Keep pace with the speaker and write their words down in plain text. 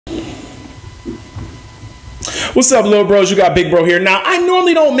What's up, little bros? You got Big Bro here. Now, I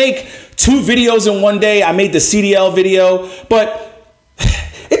normally don't make 2 videos in one day. I made the CDL video, but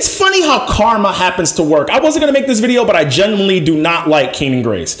it's funny how karma happens to work. I wasn't going to make this video, but I genuinely do not like Kenan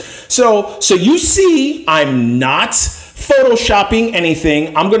Grace. So you see, I'm not photoshopping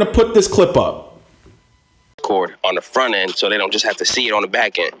anything. I'm going to put this clip up. Cord on the front end so they don't just have to see it on the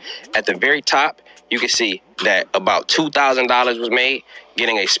back end. At the very top, you can see that about $2,000 was made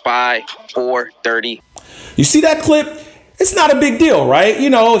getting a SPY 430. You see that clip? It's not a big deal, right? You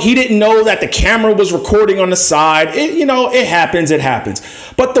know, he didn't know that the camera was recording on the side. It happens, it happens.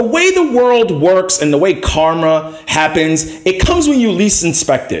 But the way the world works and the way karma happens, it comes when you least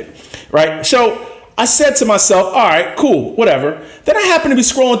expect it, right? So I said to myself, all right, cool, whatever. Then I happen to be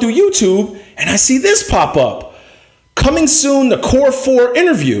scrolling through YouTube and I see this pop up. Coming soon, the Core 4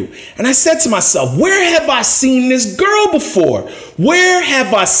 interview. And I said to myself, where have I seen this girl before? Where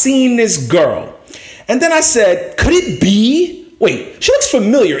have I seen this girl? And then I said, could it be? Wait, she looks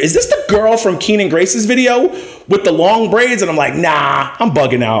familiar. Is this the girl from Kenan Grace's video with the long braids? And I'm like, nah, I'm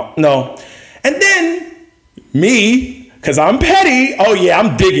bugging out. No. And then me, because I'm petty. Oh yeah,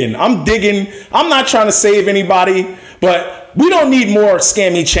 I'm digging. I'm not trying to save anybody, but we don't need more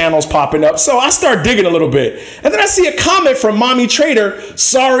scammy channels popping up. So I start digging a little bit. And then I see a comment from Mommy Trader.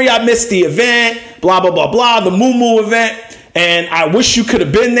 Sorry, I missed the event, blah, blah, blah, blah, the Moo Moo event. And I wish you could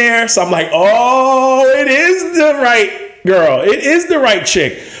have been there. So I'm like, oh, it is the right girl. It is the right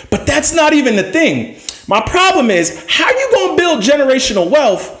chick. But that's not even the thing. My problem is, how you going to build generational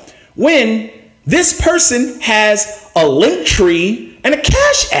wealth when this person has a link tree and a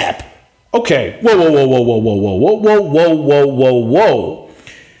Cash App? Okay, whoa, whoa, whoa, whoa, whoa, whoa, whoa, whoa, whoa, whoa, whoa, whoa.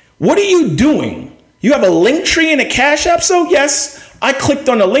 What are you doing? You have a link tree and a Cash App? So yes, I clicked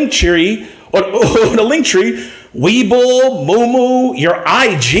on the link tree, or the link tree, Weeble, Moo, your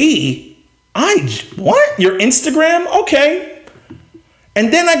IG. What? Your Instagram? Okay.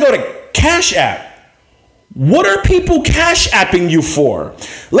 And then I go to Cash App. What are people Cash Apping you for?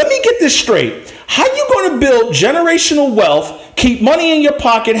 Let me get this straight. How you going to build generational wealth, keep money in your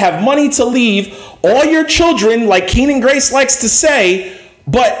pocket, have money to leave all your children, like Kenan Grace likes to say,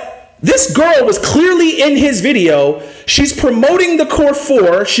 but this girl was clearly in his video. She's promoting the Core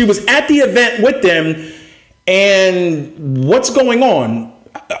 4. She was at the event with them. And what's going on?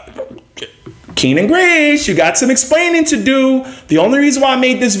 Kenan Grace, you got some explaining to do. The only reason why I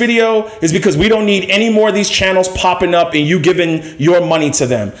made this video is because we don't need any more of these channels popping up and you giving your money to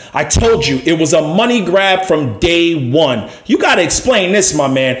them. I told you it was a money grab from day one. You got to explain this, my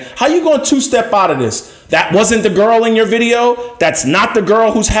man. How you going to two-step out of this? That wasn't the girl in your video. That's not the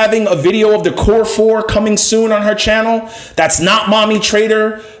girl who's having a video of the Core 4 coming soon on her channel. That's not Mommy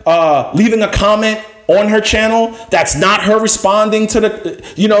Trader leaving a comment on her channel. That's not her responding to the,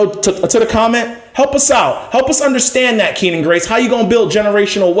 to the comment. Help us out. Help us understand that, Kenan Grace. How you going to build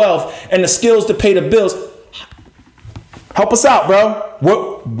generational wealth and the skills to pay the bills? Help us out, bro.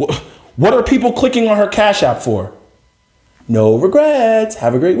 What are people clicking on her Cash App for? No regrets.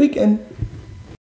 Have a great weekend.